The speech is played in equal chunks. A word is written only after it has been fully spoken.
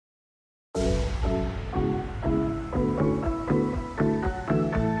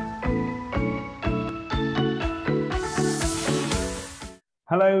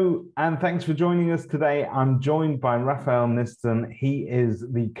Hello, and thanks for joining us today. I'm joined by Raphael Niston. He is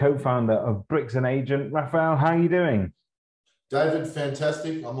the co-founder of Bricks and Agent. Raphael, how are you doing? David,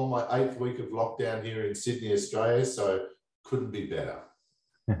 fantastic. I'm on my 8th week of lockdown here in Sydney, Australia, so couldn't be better.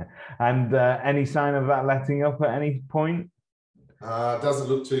 And any sign of that letting up at any point? Doesn't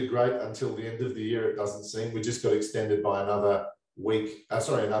look too great until the end of the year, it doesn't seem. We just got extended by another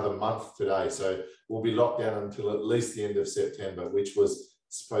another month today. So we'll be locked down until at least the end of September, which was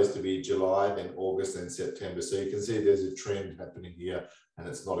supposed to be July, then August, then September. So you can see there's a trend happening here, and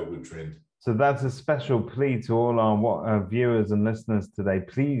it's not a good trend. So that's a special plea to all our viewers and listeners today.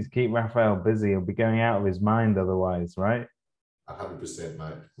 Please keep Raphael busy. He'll be going out of his mind otherwise, right? 100%,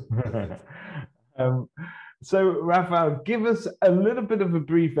 mate. um, so, Raphael, give us a little bit of a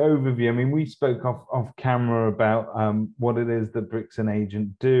brief overview. I mean, we spoke off camera about what it is that Bricks and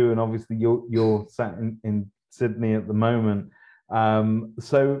Agent do, and obviously you're sat in Sydney at the moment.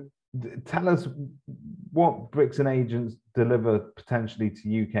 So, tell us what Bricks and Agents deliver potentially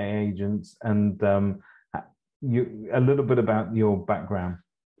to UK agents, and a little bit about your background.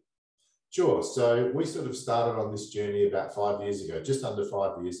 Sure. So we sort of started on this journey about 5 years ago, just under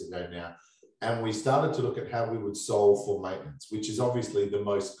 5 years ago now. And we started to look at how we would solve for maintenance, which is obviously the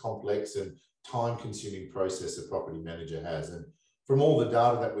most complex and time-consuming process a property manager has. And from all the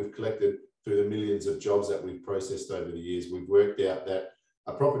data that we've collected through the millions of jobs that we've processed over the years, we've worked out that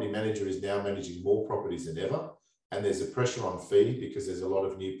a property manager is now managing more properties than ever. And there's a pressure on fee because there's a lot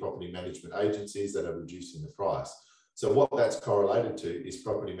of new property management agencies that are reducing the price. So what that's correlated to is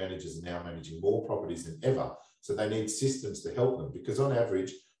property managers are now managing more properties than ever. So they need systems to help them, because on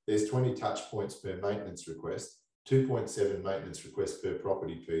average, there's 20 touch points per maintenance request, 2.7 maintenance requests per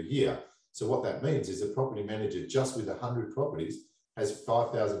property per year. So what that means is a property manager just with 100 properties has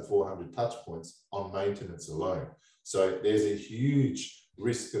 5,400 touch points on maintenance alone. So there's a huge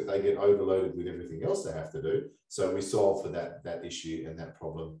risk that they get overloaded with everything else they have to do. So we solve for that issue and that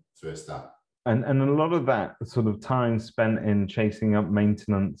problem first up. And a lot of that sort of time spent in chasing up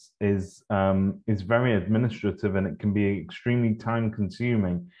maintenance is very administrative, and it can be extremely time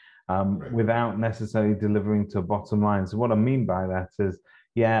consuming without necessarily delivering to a bottom line. So what I mean by that is,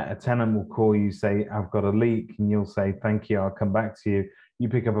 yeah, a tenant will call you, say, I've got a leak, and you'll say, thank you, I'll come back to you. You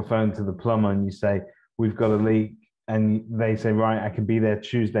pick up a phone to the plumber and you say, we've got a leak. And they say, right, I can be there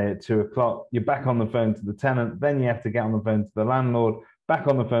Tuesday at 2 o'clock. You're back on the phone to the tenant. Then you have to get on the phone to the landlord, back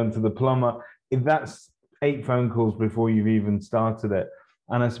on the phone to the plumber. If that's 8 phone calls before you've even started it.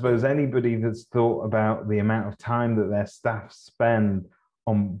 And I suppose anybody that's thought about the amount of time that their staff spend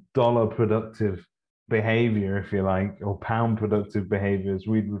on dollar productive behavior, if you like, or pound productive behavior, as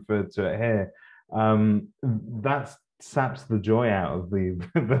we'd refer to it here, that saps the joy out of the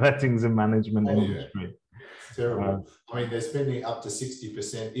lettings and management industry. Yeah. It's terrible. I mean, they're spending up to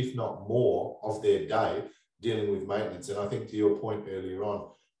 60%, if not more, of their day dealing with maintenance. And I think to your point earlier on,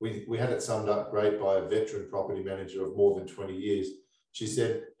 we had it summed up great by a veteran property manager of more than 20 years. She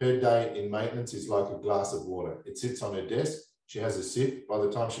said her day in maintenance is like a glass of water. It sits on her desk. She has a sip. By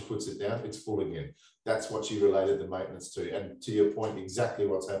the time she puts it down, it's full again. That's what she related the maintenance to. And to your point, exactly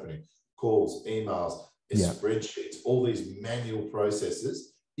what's happening. Calls, emails, spreadsheets, all these manual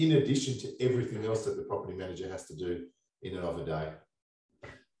processes, in addition to everything else that the property manager has to do in and of a day.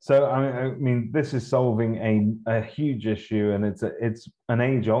 So I mean, this is solving a huge issue, and it's an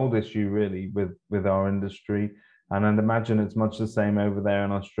age-old issue really with our industry, and I'd imagine it's much the same over there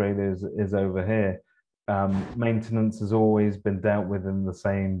in Australia as over here. Maintenance has always been dealt with in the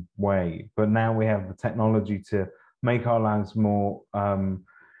same way, but now we have the technology to make our lives more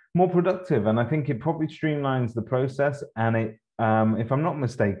productive, and I think it probably streamlines the process. And it, if I'm not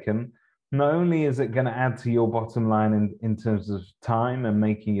mistaken, not only is it going to add to your bottom line in terms of time and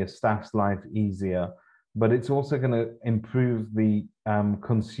making your staff's life easier, but it's also going to improve the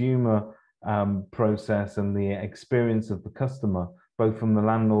consumer process and the experience of the customer, both from the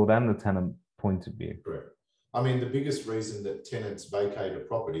landlord and the tenant point of view. Correct. I mean, the biggest reason that tenants vacate a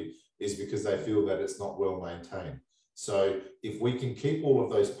property is because they feel that it's not well maintained. So if we can keep all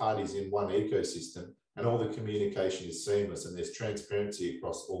of those parties in one ecosystem and all the communication is seamless and there's transparency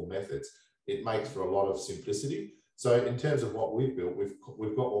across all methods, it makes for a lot of simplicity. So in terms of what we've built,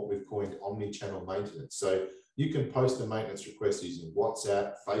 we've got what we've coined omni-channel maintenance. So you can post a maintenance request using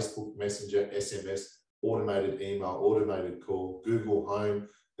WhatsApp, Facebook Messenger, SMS, automated email, automated call, Google Home,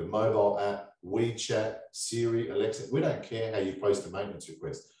 the mobile app, WeChat, Siri, Alexa. We don't care how you post a maintenance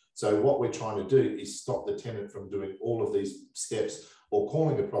request. So what we're trying to do is stop the tenant from doing all of these steps or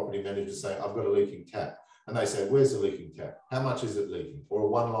calling a property manager saying, I've got a leaking tap. and they say, where's the leaking tap? How much is it leaking? Or a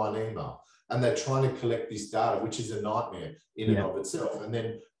one-line email. And they're trying to collect this data, which is a nightmare in and of itself. And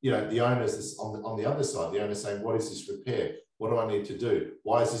then, the owners on the other side, the owner's saying, what is this repair? What do I need to do?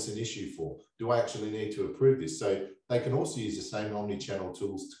 Why is this an issue for? Do I actually need to approve this? So they can also use the same omni-channel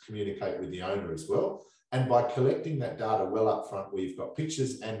tools to communicate with the owner as well. And by collecting that data well up front, where you've got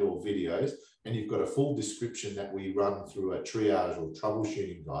pictures and or videos, and you've got a full description that we run through a triage or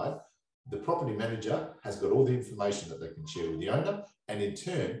troubleshooting guide, the property manager has got all the information that they can share with the owner, and in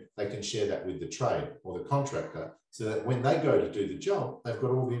turn, they can share that with the trade or the contractor, so that when they go to do the job, they've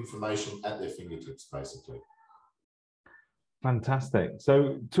got all the information at their fingertips, basically. Fantastic.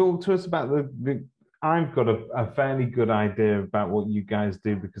 So talk to us about I've got a fairly good idea about what you guys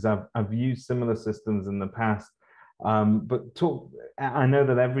do, because I've used similar systems in the past. But I know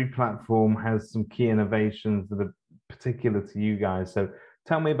that every platform has some key innovations that are particular to you guys. So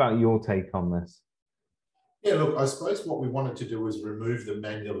tell me about your take on this. Yeah, look, I suppose what we wanted to do was remove the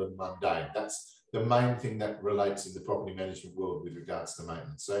manual and mundane. That's the main thing that relates in the property management world with regards to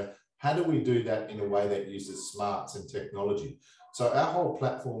maintenance. So how do we do that in a way that uses smarts and technology? So our whole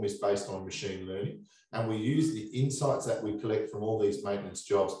platform is based on machine learning, and we use the insights that we collect from all these maintenance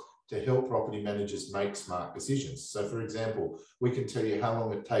jobs to help property managers make smart decisions. So for example, we can tell you how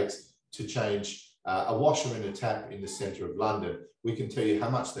long it takes to change a washer in a tap in the centre of London. We can tell you how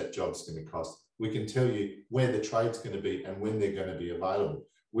much that job's going to cost. We can tell you where the trade's going to be and when they're going to be available.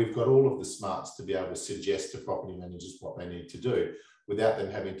 We've got all of the smarts to be able to suggest to property managers what they need to do without them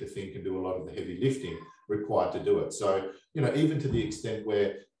having to think and do a lot of the heavy lifting required to do it. So, even to the extent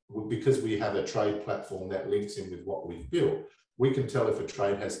where, because we have a trade platform that links in with what we've built, we can tell if a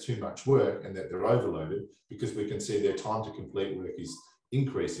trade has too much work and that they're overloaded, because we can see their time to complete work is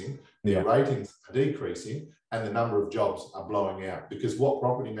increasing, their ratings are decreasing, and the number of jobs are blowing out. Because what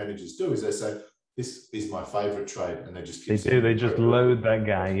property managers do is they say, this is my favorite trade, and they just keep they just load that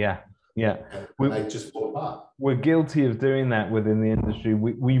guy. And they just fall apart. We're guilty of doing that within the industry.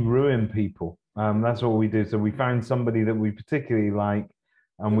 We ruin people. That's what we do. So we find somebody that we particularly like,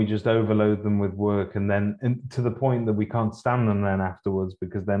 and we just overload them with work, and then to the point that we can't stand them then afterwards,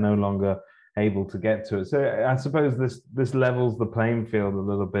 because they're no longer able to get to it. So I suppose this levels the playing field a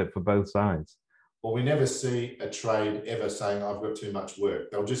little bit for both sides. Well, we never see a trade ever saying, I've got too much work.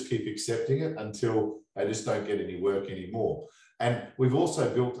 They'll just keep accepting it until they just don't get any work anymore. And we've also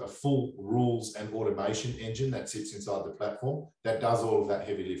built a full rules and automation engine that sits inside the platform that does all of that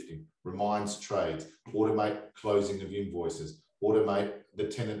heavy lifting, reminds trades, automate closing of invoices, automate the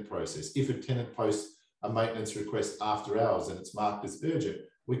tenant process. If a tenant posts a maintenance request after hours and it's marked as urgent,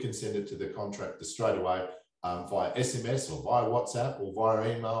 we can send it to the contractor straight away via SMS or via WhatsApp or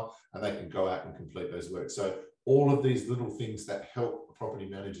via email, and they can go out and complete those works. So all of these little things that help a property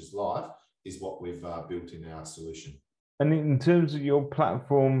manager's life is what we've built in our solution. And in terms of your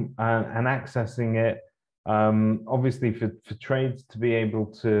platform and accessing it, obviously for trades to be able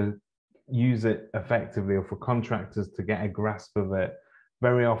to use it effectively, or for contractors to get a grasp of it,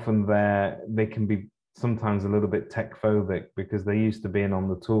 very often they can be sometimes a little bit tech phobic, because they're used to being on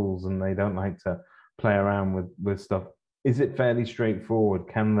the tools and they don't like to play around with stuff. Is it fairly straightforward?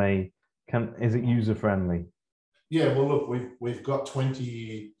 Is it user friendly? Yeah, well, look, we've got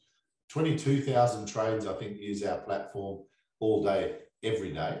 22,000 trades, I think, use our platform all day,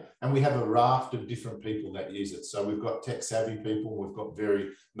 every day. And we have a raft of different people that use it. So we've got tech savvy people, we've got very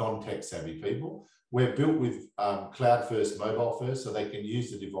non-tech savvy people. We're built with cloud first, mobile first, so they can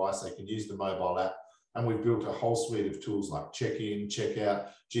use the device, they can use the mobile app. And we've built a whole suite of tools like check-in,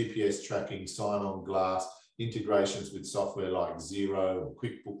 check-out, GPS tracking, sign-on glass, integrations with software like Xero or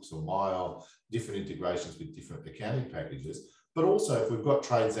QuickBooks or Mile, different integrations with different accounting packages. But also, if we've got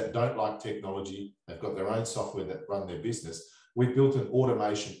trades that don't like technology, they've got their own software that run their business, we've built an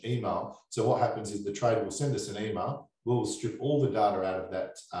automation email. So what happens is the trade will send us an email, we'll strip all the data out of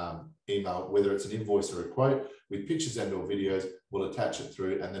that email, whether it's an invoice or a quote, with pictures and or videos, we'll attach it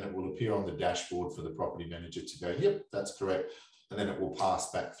through, and then it will appear on the dashboard for the property manager to go, yep, that's correct. And then it will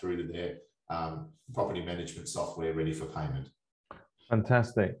pass back through to their property management software ready for payment.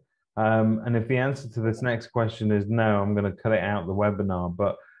 Fantastic. And if the answer to this next question is no, I'm going to cut it out of the webinar.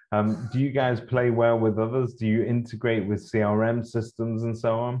 But do you guys play well with others? Do you integrate with CRM systems and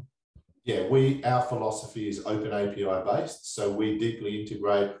so on? Yeah, our philosophy is open API based. So we deeply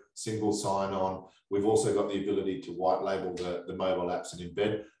integrate, single sign on. We've also got the ability to white label the mobile apps and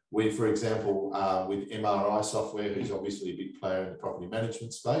embed. We, for example, with MRI Software, who's obviously a big player in the property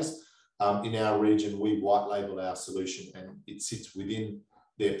management space, in our region, we white label our solution and it sits within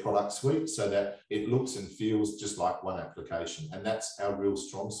their product suite so that it looks and feels just like one application. And that's our real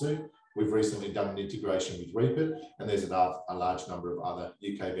strong suit, We've recently done an integration with Reapit, and there's a large number of other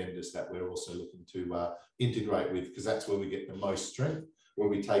UK vendors that we're also looking to integrate with, because that's where we get the most strength, where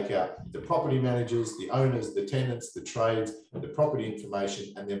we take out the property managers, the owners, the tenants, the trades, the property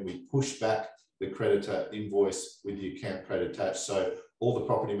information, and then we push back the creditor invoice with the account credit attached. So all the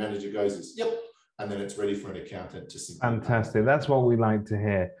property manager goes is, yep, and then it's ready for an accountant to simply Fantastic. That's what we like to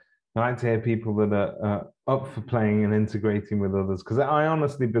hear. I like to hear people that are up for playing and integrating with others, because I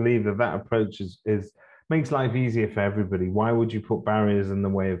honestly believe that that approach is makes life easier for everybody. Why would you put barriers in the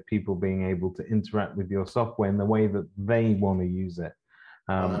way of people being able to interact with your software in the way that they want to use it,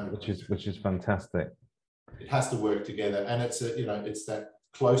 which is fantastic. It has to work together, and it's it's that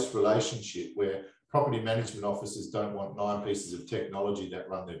close relationship where property management officers don't want 9 pieces of technology that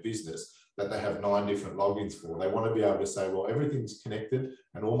run their business that they have 9 different logins for. They want to be able to say, well, everything's connected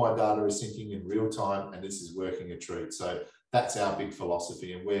and all my data is syncing in real time, and this is working a treat. So that's our big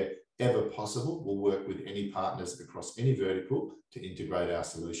philosophy, and wherever possible, we'll work with any partners across any vertical to integrate our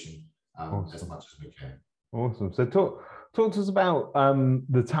solution Awesome. as much as we can. Awesome. So talk to us about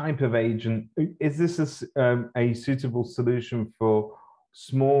the type of agent. Is this a suitable solution for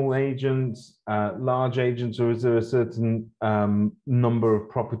small agents, large agents, or is there a certain number of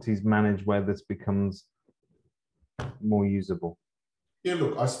properties managed where this becomes more usable? Yeah,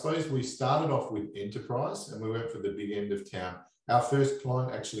 look, I suppose we started off with enterprise and we went for the big end of town. Our first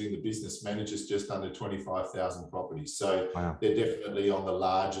client actually in the business manages just under 25,000 properties. So wow, they're definitely on the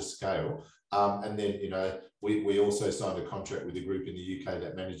larger scale. And then, we also signed a contract with a group in the UK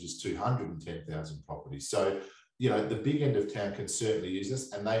that manages 210,000 properties. So, the big end of town can certainly use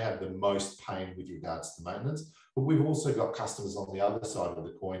us, and they have the most pain with regards to maintenance. But we've also got customers on the other side of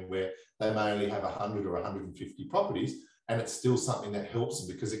the coin where they may only have 100 or 150 properties, and it's still something that helps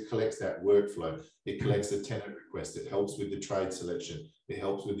them because it collects that workflow. It collects the tenant request. It helps with the trade selection. It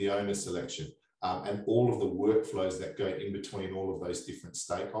helps with the owner selection, and all of the workflows that go in between all of those different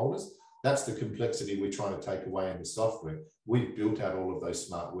stakeholders. That's the complexity we're trying to take away in the software. We've built out all of those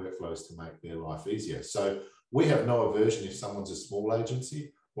smart workflows to make their life easier. So we have no aversion if someone's a small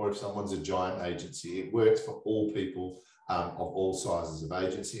agency or if someone's a giant agency. It works for all people of all sizes of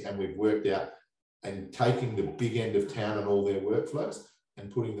agency. And we've worked out and taking the big end of town and all their workflows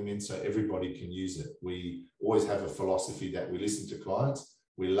and putting them in so everybody can use it. We always have a philosophy that we listen to clients.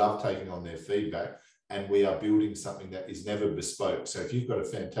 We love taking on their feedback, and we are building something that is never bespoke. So if you've got a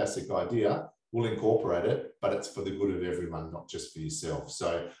fantastic idea, we'll incorporate it, but it's for the good of everyone, not just for yourself.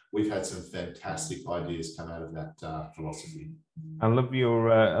 So we've had some fantastic ideas come out of that philosophy. I love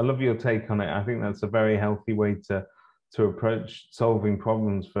your take on it. I think that's a very healthy way to approach solving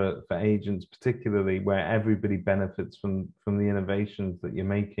problems for agents, particularly where everybody benefits from the innovations that you're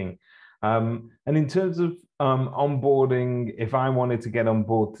making. And in terms of onboarding, if I wanted to get on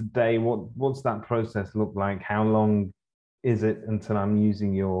board today, what's that process look like? How long is it until I'm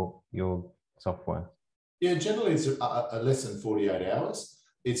using your software? Yeah, generally it's a less than 48 hours.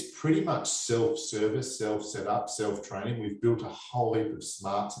 It's pretty much self-service, self-setup, self-training. We've built a whole heap of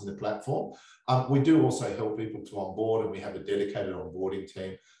smarts in the platform. We do also help people to onboard, and we have a dedicated onboarding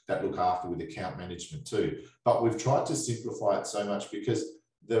team that look after with account management too. But we've tried to simplify it so much because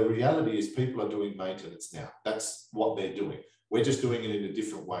the reality is people are doing maintenance now. That's what they're doing. We're just doing it in a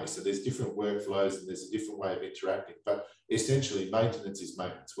different way. So there's different workflows and there's a different way of interacting. But essentially, maintenance is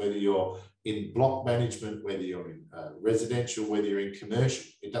maintenance. Whether you're in block management, whether you're in residential, whether you're in commercial,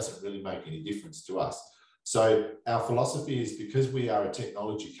 it doesn't really make any difference to us. So our philosophy is, because we are a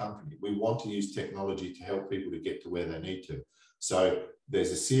technology company, we want to use technology to help people to get to where they need to. So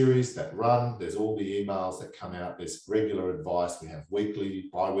there's a series that run, there's all the emails that come out, there's regular advice. We have weekly,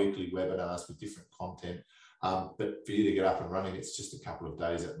 bi-weekly webinars with different content. But for you to get up and running, it's just a couple of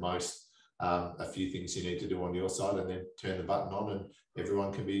days at most. A few things you need to do on your side, and then turn the button on and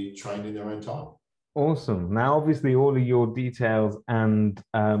everyone can be trained in their own time. Awesome. Now, obviously, all of your details and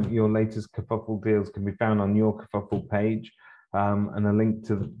your latest Kerfuffle deals can be found on your Kerfuffle page, and a link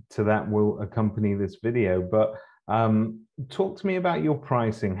to that will accompany this video. But talk to me about your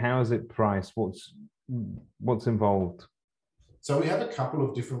pricing. How is it priced? What's involved? So we have a couple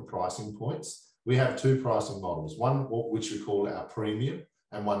of different pricing points. We have 2 pricing models, one which we call our premium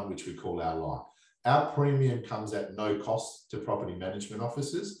and one which we call our light. Our premium comes at no cost to property management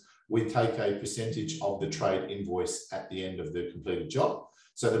officers. We take a percentage of the trade invoice at the end of the completed job.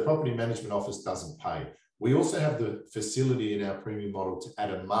 So the property management office doesn't pay. We also have the facility in our premium model to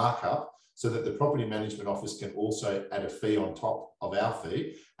add a markup so that the property management office can also add a fee on top of our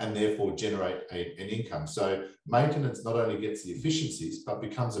fee and therefore generate an income. So maintenance not only gets the efficiencies, but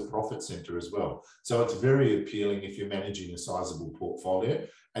becomes a profit center as well. So it's very appealing if you're managing a sizable portfolio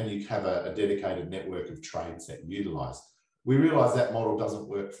and you have a dedicated network of trades that you utilize. We realise that model doesn't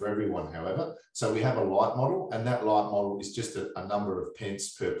work for everyone, however. So we have a light model, and that light model is just a number of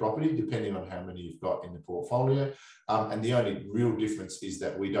pence per property, depending on how many you've got in the portfolio. And the only real difference is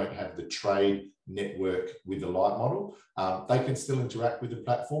that we don't have the trade network with the light model. They can still interact with the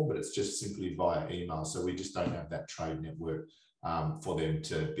platform, but it's just simply via email. So we just don't have that trade network for them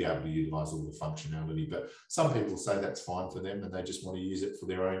to be able to utilise all the functionality. But some people say that's fine for them and they just want to use it for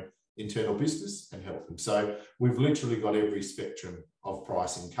their own internal business and help them. So we've literally got every spectrum of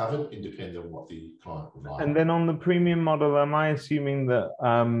pricing covered, independent of what the client would like. And then on the premium model, am I assuming that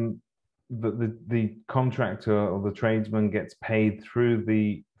the contractor or the tradesman gets paid through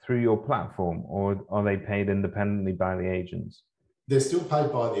your platform, or are they paid independently by the agents? They're still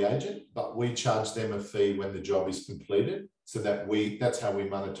paid by the agent, but we charge them a fee when the job is completed, so that that's how we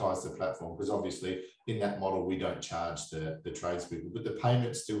monetize the platform, because obviously in that model we don't charge the tradespeople, but the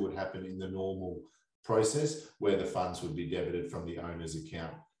payment still would happen in the normal process where the funds would be debited from the owner's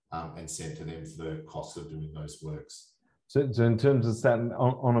account and sent to them for the cost of doing those works. So in terms of settling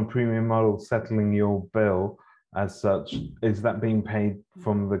on a premium model, settling your bill as such, is that being paid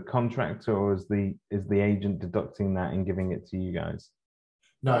from the contractor, or is the agent deducting that and giving it to you guys?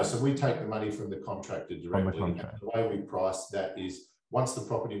 No, so we take the money from the contractor directly. The way we price that is once the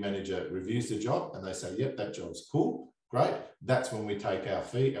property manager reviews the job and they say, yep, that job's cool, great, that's when we take our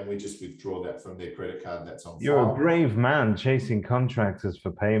fee and we just withdraw that from their credit card that's on file. You're a brave man chasing contractors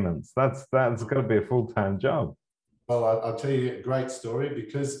for payments. That's got to be a full-time job. Well, I'll tell you a great story,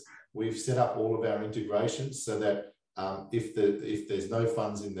 because we've set up all of our integrations so that if there's no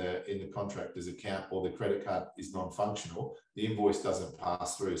funds in the contractor's account or the credit card is non-functional, the invoice doesn't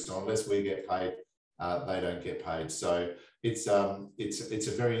pass through. So unless we get paid, they don't get paid. So it's a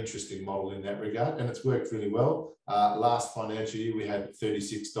very interesting model in that regard, and it's worked really well. Last financial year, we had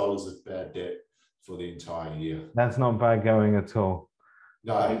 $36 of bad debt for the entire year. That's not bad going at all.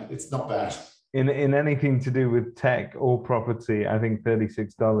 No, it's not bad. In anything to do with tech or property, I think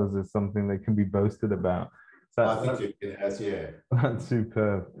 $36 is something that can be boasted about. So I think it has, yeah. That's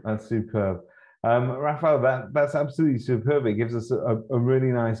superb. That's superb. Raphael, that's absolutely superb. It gives us a really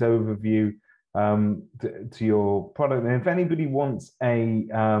nice overview to your product. And if anybody wants a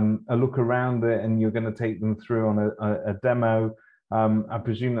look around it and you're going to take them through on a demo, I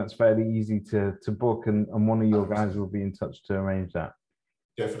presume that's fairly easy to book, and one of your guys will be in touch to arrange that.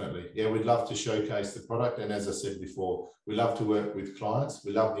 Definitely. Yeah, we'd love to showcase the product. And as I said before, we love to work with clients.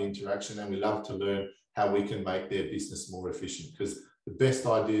 We love the interaction, and we love to learn how we can make their business more efficient, because the best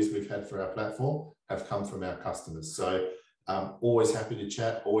ideas we've had for our platform have come from our customers. So always happy to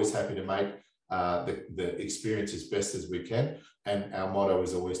chat, always happy to make the experience as best as we can. And our motto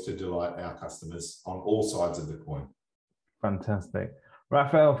is always to delight our customers on all sides of the coin. Fantastic.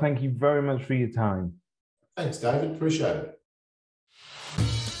 Raphael, thank you very much for your time. Thanks, David. Appreciate it.